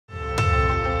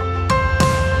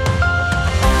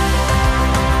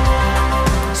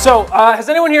So, has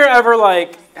anyone here ever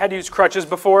had to use crutches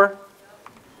before?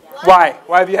 Why?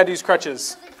 Why have you had to use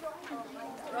crutches?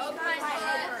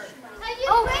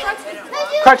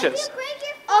 Crutches.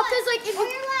 Oh,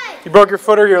 because You broke your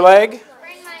foot or your leg?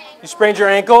 You sprained your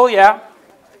ankle, yeah.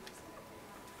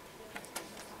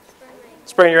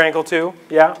 Sprained your ankle too,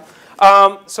 yeah.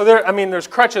 So there's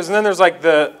crutches, and then there's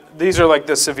these are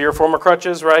the severe form of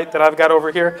crutches, right, that I've got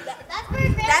over here.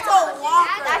 That's a walker.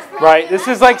 Right, this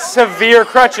is severe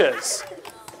crutches,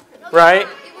 right?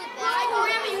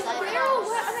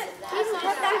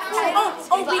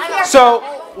 So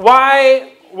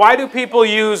why do people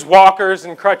use walkers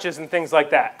and crutches and things like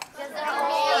that?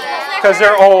 Because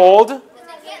they're old.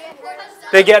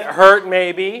 They get hurt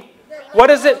maybe. What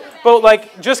is it?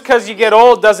 But just because you get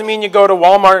old doesn't mean you go to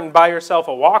Walmart and buy yourself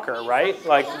a walker, right?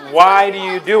 Why do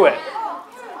you do it?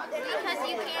 Because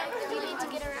you need to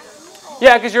get around.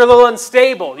 Yeah, because you're a little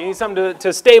unstable. You need something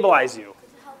to stabilize you.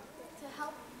 To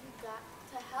help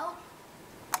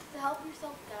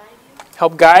yourself guide you.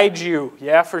 Help guide you.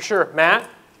 Yeah, for sure. Matt?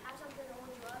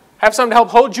 Have something to help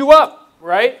hold you up,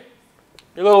 right?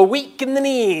 You're a little weak in the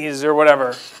knees or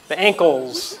whatever. The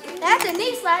ankles. That's a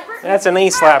knee slapper. That's a knee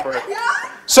slapper.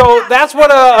 So that's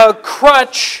what a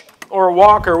crutch or a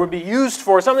walker would be used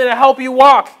for. Something to help you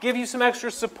walk, give you some extra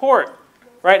support,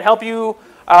 right? Help you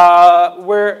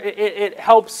where it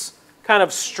helps kind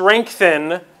of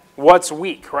strengthen what's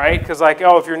weak, right? Because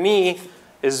if your knee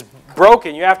is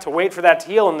broken, you have to wait for that to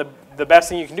heal, and the best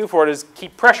thing you can do for it is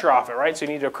keep pressure off it, right? So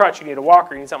you need a crutch, you need a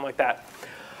walker, you need something like that.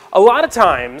 A lot of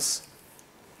times,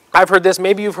 I've heard this,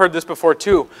 maybe you've heard this before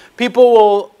too, people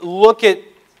will look at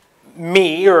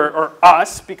me or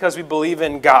us because we believe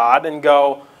in God and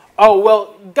go, oh,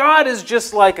 well, God is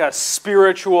just like a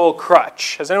spiritual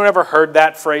crutch. Has anyone ever heard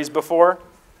that phrase before?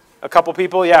 A couple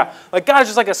people? Yeah. God is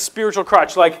just like a spiritual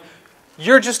crutch.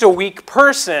 You're just a weak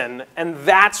person, and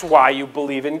that's why you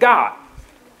believe in God.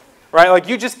 Right?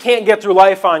 You just can't get through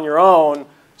life on your own,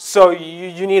 so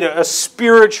you need a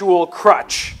spiritual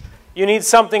crutch. You need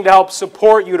something to help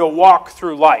support you to walk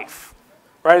through life.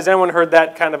 Right? Has anyone heard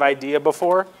that kind of idea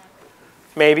before?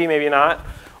 Maybe, maybe not.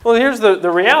 Well, here's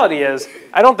the reality is,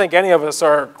 I don't think any of us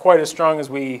are quite as strong as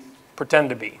we pretend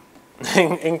to be,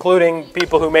 including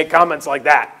people who make comments like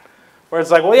that, where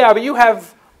it's well, yeah, but you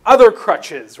have other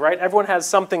crutches, right? Everyone has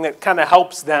something that kind of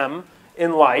helps them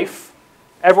in life.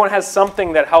 Everyone has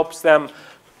something that helps them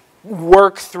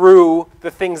work through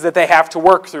the things that they have to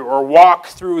work through or walk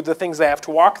through the things they have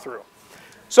to walk through.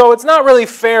 So it's not really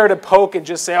fair to poke and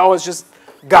just say, oh, it's just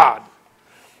God.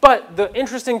 But the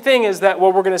interesting thing is that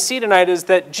what we're going to see tonight is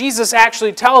that Jesus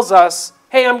actually tells us,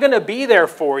 hey, I'm going to be there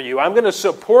for you. I'm going to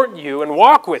support you and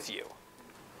walk with you.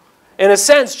 In a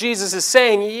sense, Jesus is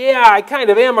saying, yeah, I kind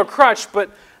of am a crutch,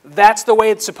 but that's the way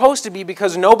it's supposed to be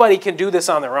because nobody can do this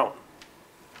on their own.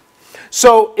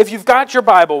 So if you've got your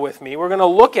Bible with me, we're going to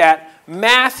look at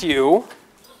Matthew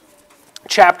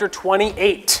chapter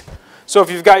 28. So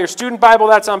if you've got your student Bible,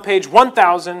 that's on page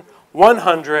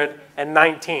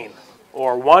 1119,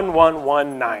 or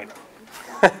 1119.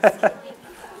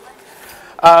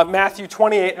 Matthew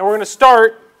 28, and we're going to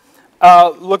start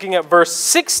looking at verse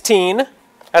 16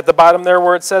 at the bottom there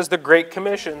where it says the Great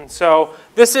Commission. So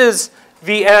this is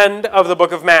the end of the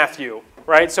book of Matthew,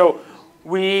 right? So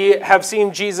we have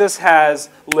seen Jesus has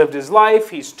lived his life,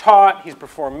 he's taught, he's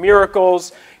performed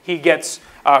miracles, he gets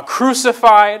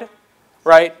crucified,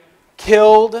 right?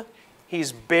 Killed,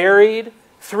 he's buried.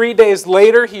 3 days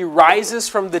later, he rises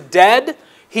from the dead.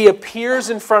 He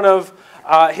appears in front of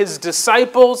his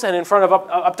disciples and in front of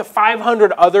up to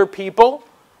 500 other people,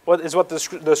 what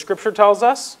the scripture tells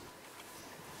us.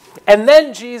 And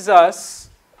then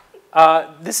Jesus,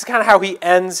 this is kind of how he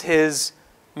ends his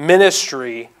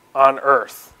ministry on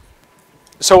earth.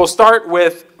 So we'll start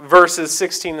with verses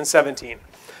 16 and 17.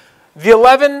 The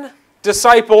 11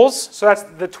 disciples, so that's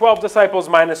the 12 disciples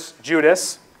minus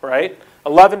Judas, right?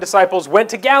 11 disciples went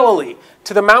to Galilee,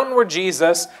 to the mountain where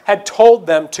Jesus had told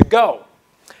them to go.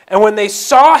 And when they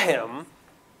saw him,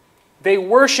 they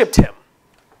worshipped him.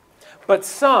 But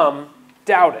some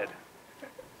doubted.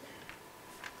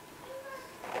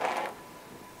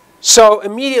 So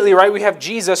immediately, right, we have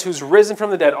Jesus who's risen from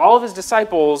the dead. All of his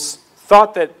disciples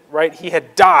thought that, right, he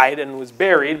had died and was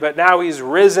buried, but now he's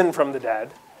risen from the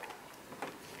dead.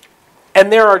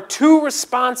 And there are two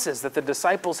responses that the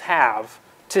disciples have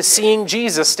to seeing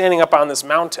Jesus standing up on this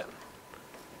mountain,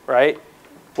 right?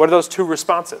 What are those two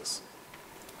responses?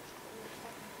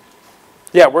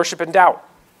 Yeah, worship and doubt.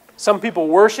 Some people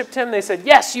worshiped him. They said,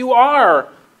 yes, you are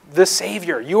the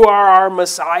Savior. You are our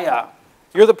Messiah.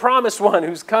 You're the promised one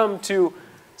who's come to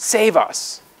save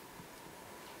us.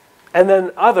 And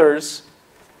then others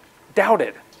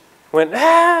doubted. Went,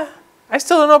 I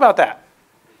still don't know about that.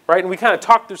 Right? And we kind of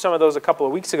talked through some of those a couple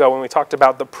of weeks ago when we talked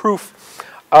about the proof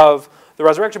of the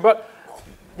resurrection. But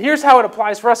here's how it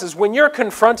applies for us is when you're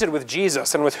confronted with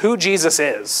Jesus and with who Jesus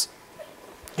is,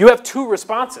 you have two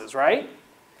responses, right?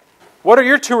 What are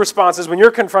your two responses when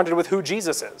you're confronted with who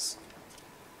Jesus is?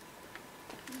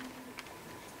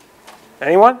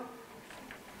 Anyone?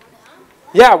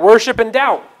 Yeah, worship and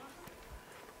doubt.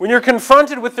 When you're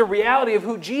confronted with the reality of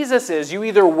who Jesus is, you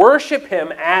either worship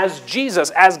him as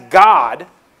Jesus, as God,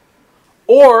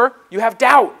 or you have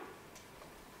doubt.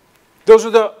 Those are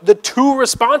the two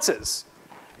responses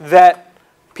that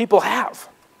people have.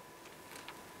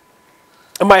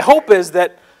 And my hope is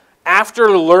that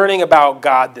after learning about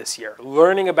God this year,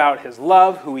 learning about his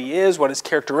love, who he is, what his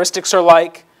characteristics are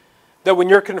like, that when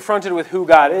you're confronted with who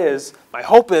God is, my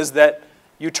hope is that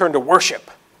you turn to worship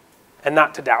and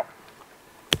not to doubt.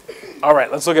 All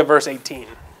right, let's look at verse 18.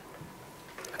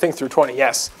 I think through 20,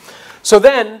 yes. So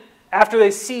then, after they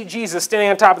see Jesus standing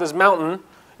on top of this mountain,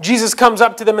 Jesus comes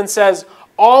up to them and says,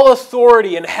 "All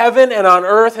authority in heaven and on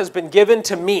earth has been given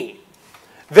to me.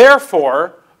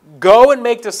 Therefore, go and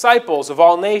make disciples of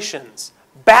all nations,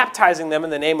 baptizing them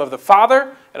in the name of the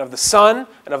Father and of the Son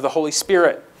and of the Holy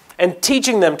Spirit, and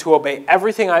teaching them to obey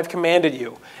everything I've commanded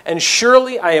you. And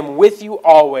surely I am with you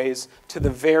always to the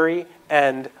very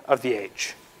end of the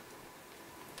age."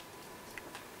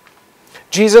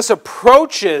 Jesus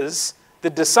approaches the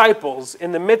disciples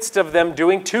in the midst of them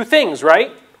doing two things,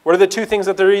 right? What are the two things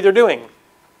that they're either doing?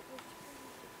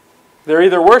 They're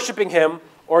either worshiping him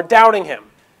or doubting him.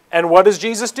 And what does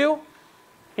Jesus do?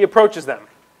 He approaches them.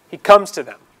 He comes to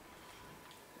them.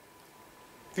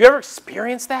 Have you ever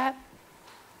experienced that?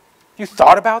 Have you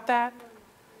thought about that?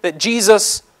 That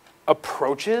Jesus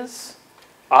approaches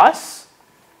us?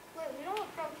 Wait, we don't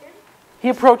approach him. He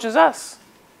approaches us.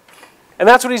 And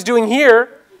that's what he's doing here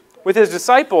with his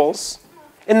disciples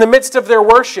in the midst of their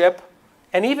worship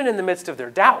and even in the midst of their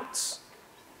doubts.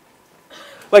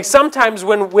 Like sometimes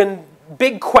when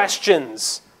big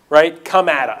questions, right, come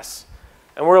at us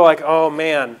and we're like, oh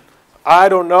man, I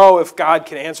don't know if God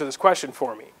can answer this question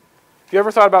for me. Have you ever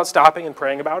thought about stopping and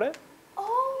praying about it?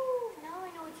 Oh, now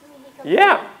I know what you mean. He comes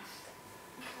Yeah.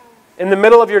 In the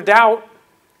middle of your doubt,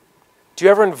 do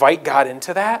you ever invite God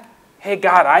into that? Hey,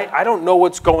 God, I don't know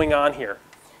what's going on here.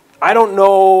 I don't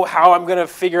know how I'm going to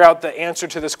figure out the answer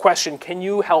to this question. Can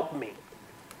you help me?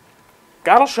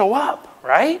 God will show up,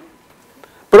 right?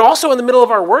 But also in the middle of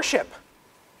our worship.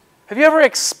 Have you ever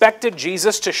expected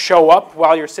Jesus to show up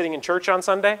while you're sitting in church on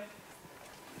Sunday?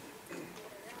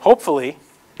 Hopefully.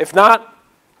 If not,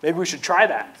 maybe we should try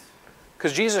that.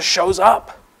 Because Jesus shows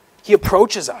up. He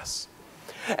approaches us.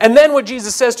 And then what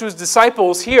Jesus says to his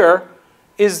disciples here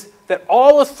is that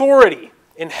all authority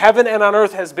in heaven and on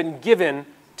earth has been given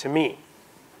to me.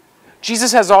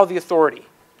 Jesus has all the authority.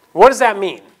 What does that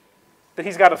mean? That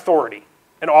he's got authority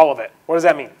in all of it. What does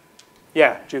that mean?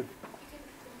 Yeah, Jude.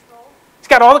 He's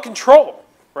got all the control,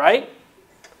 right?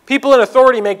 People in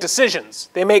authority make decisions.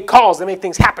 They make calls. They make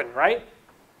things happen, right?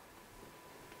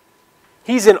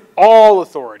 He's in all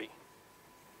authority.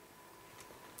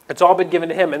 It's all been given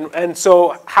to him. And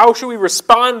so how should we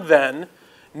respond then,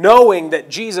 knowing that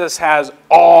Jesus has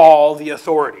all the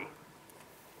authority?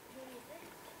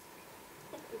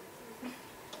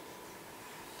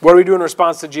 What do we do in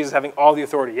response to Jesus having all the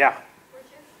authority? Yeah.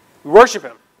 We worship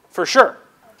him, for sure.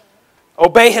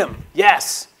 Obey him,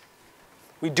 yes.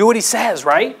 We do what he says,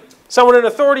 right? Someone in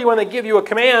authority, when they give you a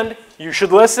command, you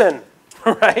should listen,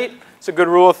 right? It's a good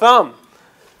rule of thumb.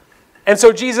 And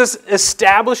so Jesus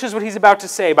establishes what he's about to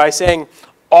say by saying,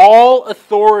 all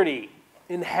authority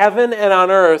in heaven and on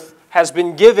earth has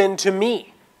been given to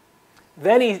me.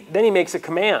 Then he makes a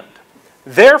command.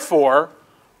 Therefore,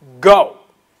 go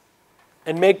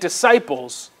and make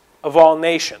disciples of all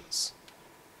nations.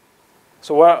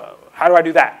 So how do I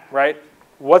do that, right?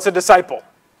 What's a disciple?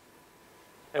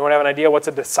 Anyone have an idea what's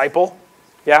a disciple?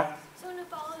 Yeah? Someone who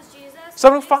follows Jesus.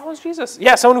 Someone who follows Jesus.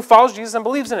 Yeah, someone who follows Jesus and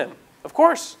believes in him. Of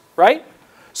course, right?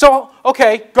 So,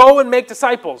 okay, go and make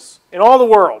disciples in all the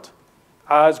world.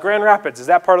 Is Grand Rapids, is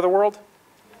that part of the world?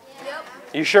 Yep.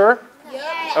 You sure?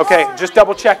 Yep. Okay, just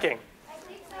double checking.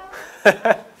 I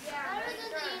think so.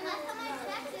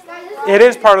 It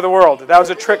is part of the world. That was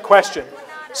a trick question.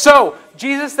 So,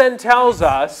 Jesus then tells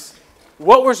us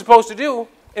what we're supposed to do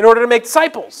in order to make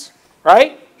disciples,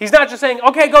 right? He's not just saying,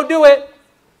 okay, go do it.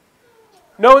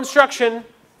 No instruction.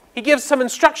 He gives some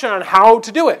instruction on how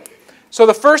to do it. So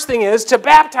the first thing is to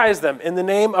baptize them in the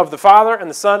name of the Father and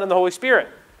the Son and the Holy Spirit.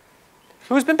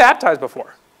 Who's been baptized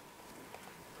before?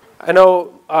 I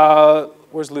know,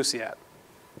 where's Lucy at?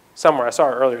 Somewhere. I saw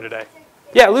her earlier today.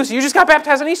 Yeah, Lucy, you just got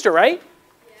baptized on Easter, right?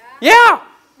 Yeah.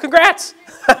 Congrats.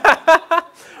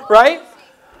 Right?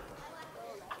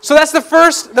 So that's the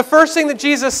first thing that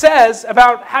Jesus says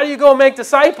about how do you go and make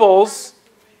disciples.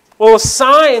 Well, a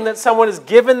sign that someone has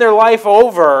given their life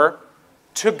over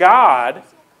to God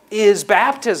is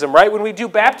baptism, right? When we do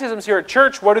baptisms here at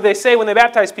church, what do they say when they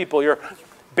baptize people? You're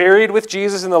buried with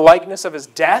Jesus in the likeness of his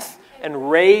death and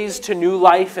raised to new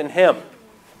life in him,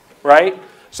 right?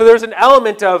 So there's an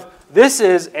element of this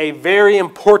is a very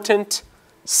important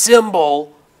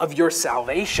symbol of your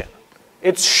salvation.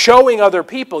 It's showing other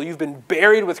people you've been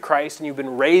buried with Christ and you've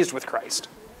been raised with Christ.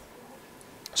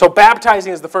 So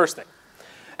baptizing is the first thing.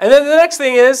 And then the next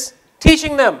thing is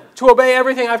teaching them to obey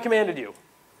everything I've commanded you.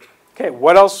 Okay,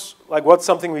 what else? Like, what's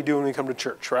something we do when we come to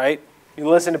church, right? You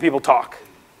listen to people talk,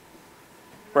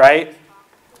 right?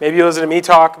 Maybe you listen to me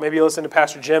talk. Maybe you listen to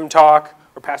Pastor Jim talk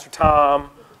or Pastor Tom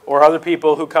or other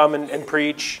people who come and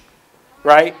preach,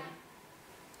 right?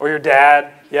 Or your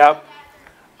dad, yep.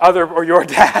 Or your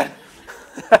dad.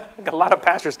 Got a lot of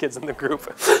pastors' kids in the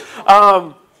group.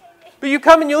 But you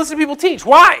come and you listen to people teach.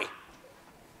 Why?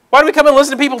 Why do we come and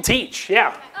listen to people teach?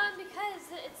 Yeah.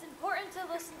 Because it's important to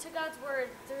listen to God's word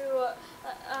through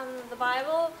the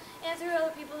Bible and through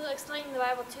other people explaining the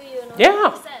Bible to you in a way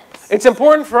that makes sense. It's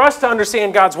important for us to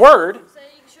understand God's word. So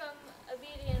you can show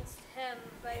obedience to him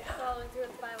by following through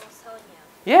what the Bible is telling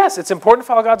you. Yes, it's important to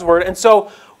follow God's word. And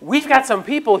so we've got some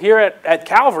people here at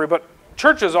Calvary, but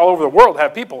churches all over the world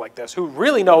have people like this who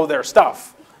really know their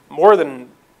stuff more than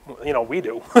we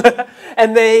do.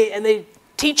 and they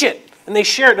teach it and they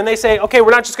share it and they say, okay,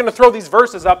 we're not just going to throw these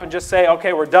verses up and just say,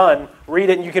 okay, we're done. Read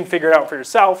it and you can figure it out for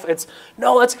yourself. It's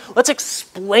no, let's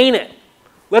explain it.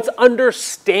 Let's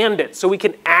understand it so we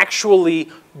can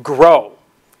actually grow.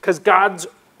 Because God's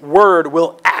word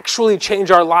will actually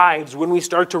change our lives when we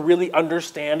start to really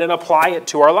understand and apply it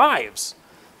to our lives.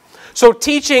 So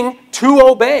teaching to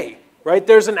obey. Right?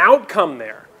 There's an outcome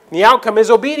there. And the outcome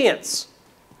is obedience.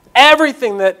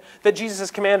 Everything that Jesus has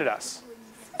commanded us.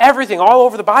 Everything, all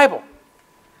over the Bible.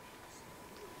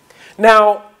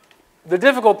 Now, the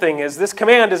difficult thing is this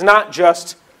command is not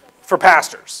just for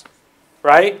pastors.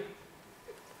 Right?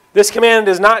 This command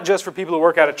is not just for people who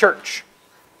work at a church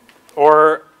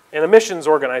or in a missions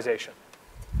organization.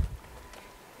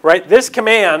 Right? This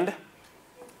command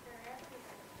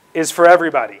is for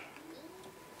everybody.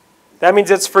 That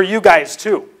means it's for you guys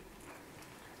too.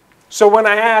 So when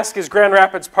I ask, is Grand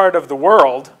Rapids part of the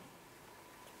world?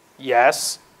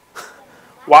 Yes.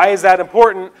 Why is that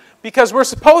important? Because we're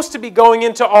supposed to be going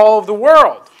into all of the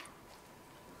world.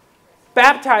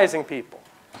 Baptizing people.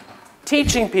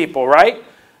 Teaching people, right?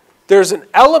 There's an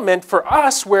element for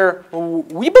us where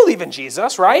we believe in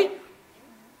Jesus, right?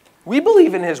 We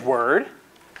believe in his word.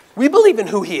 We believe in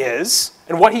who he is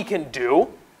and what he can do.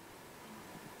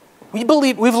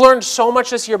 We've learned so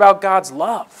much this year about God's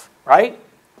love, right?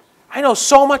 I know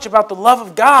so much about the love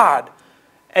of God.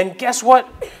 And guess what?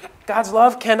 God's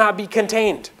love cannot be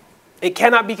contained. It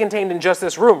cannot be contained in just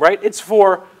this room, right? It's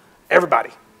for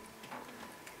everybody.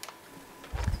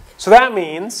 So that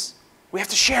means we have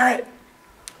to share it.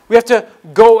 We have to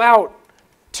go out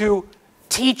to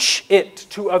teach it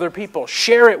to other people,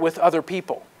 share it with other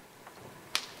people.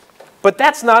 But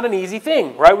that's not an easy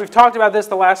thing, right? We've talked about this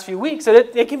the last few weeks, and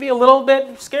it can be a little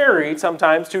bit scary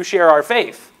sometimes to share our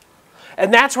faith.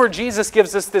 And that's where Jesus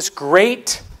gives us this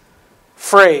great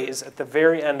phrase at the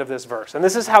very end of this verse. And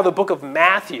this is how the book of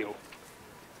Matthew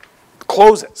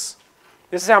closes.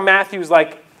 This is how Matthew's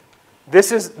like,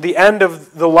 this is the end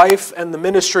of the life and the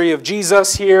ministry of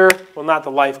Jesus here. Well, not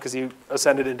the life because he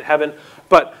ascended into heaven,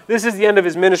 but this is the end of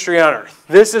his ministry on earth.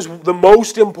 This is the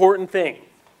most important thing,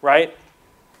 right?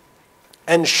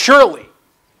 And surely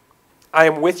I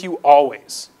am with you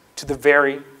always to the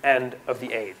very end of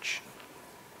the age.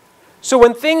 So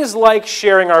when things like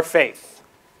sharing our faith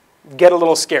get a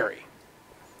little scary,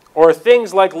 or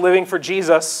things like living for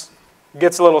Jesus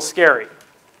gets a little scary,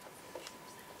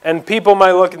 and people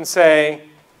might look and say,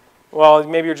 well,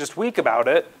 maybe you're just weak about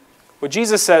it, what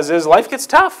Jesus says is life gets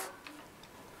tough,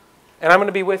 and I'm going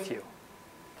to be with you.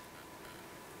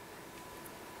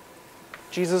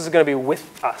 Jesus is going to be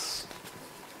with us.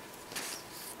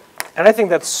 And I think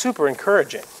that's super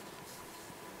encouraging.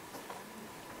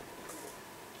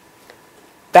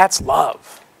 That's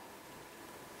love.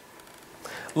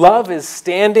 Love is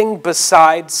standing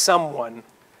beside someone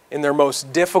in their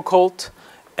most difficult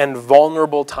and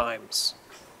vulnerable times.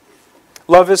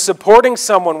 Love is supporting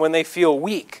someone when they feel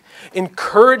weak,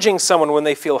 encouraging someone when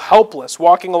they feel helpless,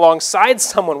 walking alongside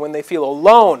someone when they feel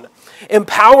alone,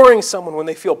 empowering someone when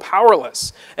they feel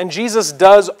powerless. And Jesus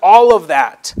does all of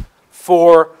that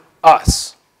for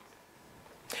us.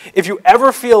 If you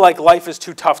ever feel like life is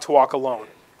too tough to walk alone,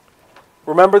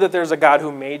 remember that there's a God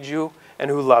who made you and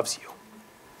who loves you.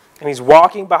 And he's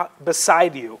walking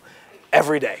beside you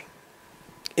every day,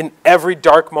 in every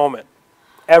dark moment,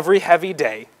 every heavy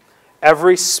day,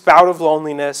 every spout of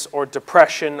loneliness or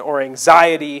depression or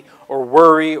anxiety or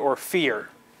worry or fear.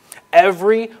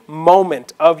 Every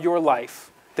moment of your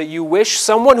life that you wish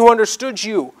someone who understood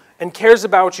you and cares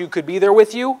about you could be there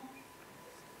with you,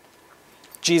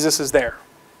 Jesus is there.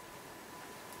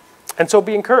 And so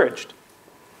be encouraged,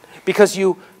 because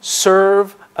you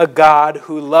serve a God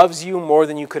who loves you more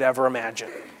than you could ever imagine.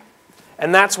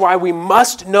 And that's why we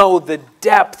must know the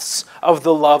depths of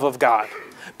the love of God,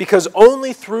 because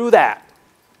only through that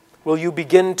will you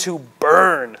begin to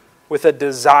burn with a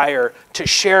desire to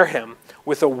share him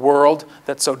with a world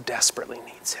that so desperately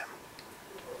needs him.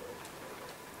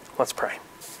 Let's pray.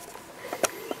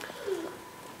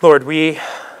 Lord, we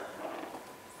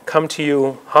come to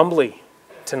you humbly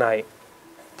tonight.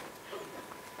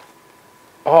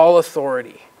 All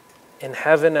authority in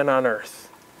heaven and on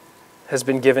earth has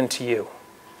been given to you.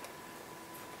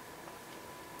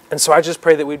 And so I just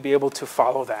pray that we'd be able to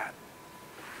follow that.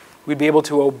 We'd be able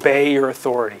to obey your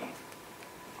authority.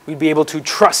 We'd be able to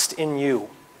trust in you.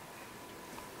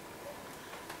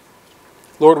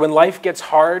 Lord, when life gets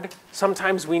hard,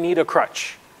 sometimes we need a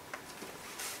crutch.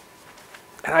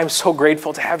 And I'm so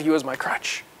grateful to have you as my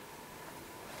crutch.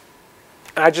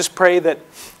 And I just pray that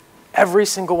every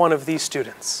single one of these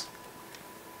students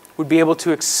would be able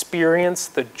to experience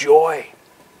the joy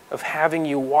of having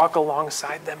you walk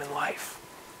alongside them in life.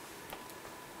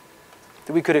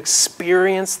 That we could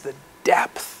experience the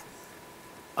depth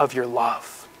of your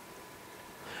love,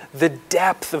 the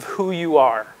depth of who you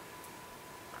are,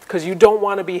 because you don't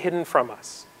want to be hidden from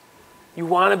us. You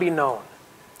want to be known.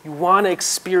 You want to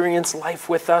experience life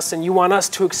with us, and you want us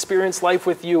to experience life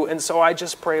with you. And so I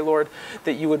just pray, Lord,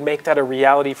 that you would make that a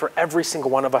reality for every single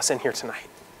one of us in here tonight.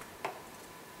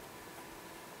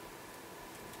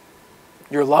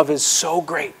 Your love is so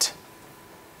great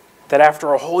that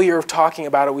after a whole year of talking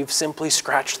about it, we've simply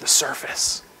scratched the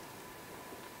surface.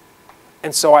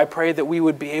 And so I pray that we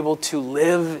would be able to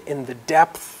live in the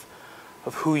depth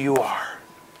of who you are.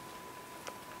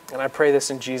 And I pray this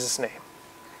in Jesus' name.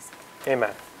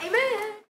 Amen.